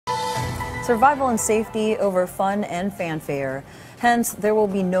Survival and safety over fun and fanfare. Hence, there will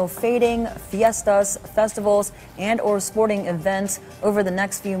be no fading, fiestas, festivals, and/or sporting events over the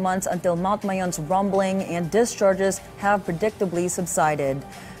next few months until Mount Mayon's rumbling and discharges have predictably subsided.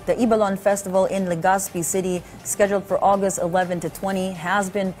 The Ibalon Festival in Legazpi City, scheduled for August 11 to 20, has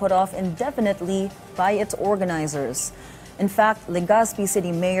been put off indefinitely by its organizers. In fact, Legazpi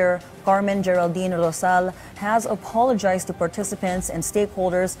City Mayor Carmen Geraldine Rosal has apologized to participants and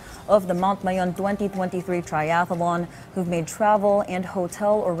stakeholders of the Mount Mayon 2023 Triathlon who've made travel and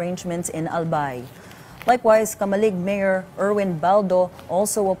hotel arrangements in Albay. Likewise, Camalig Mayor Erwin Baldo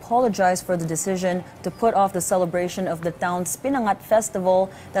also apologized for the decision to put off the celebration of the town's Pinangat Festival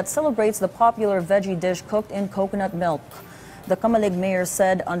that celebrates the popular veggie dish cooked in coconut milk. The Camalig mayor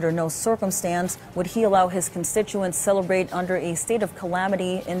said under no circumstance would he allow his constituents celebrate under a state of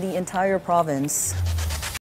calamity in the entire province.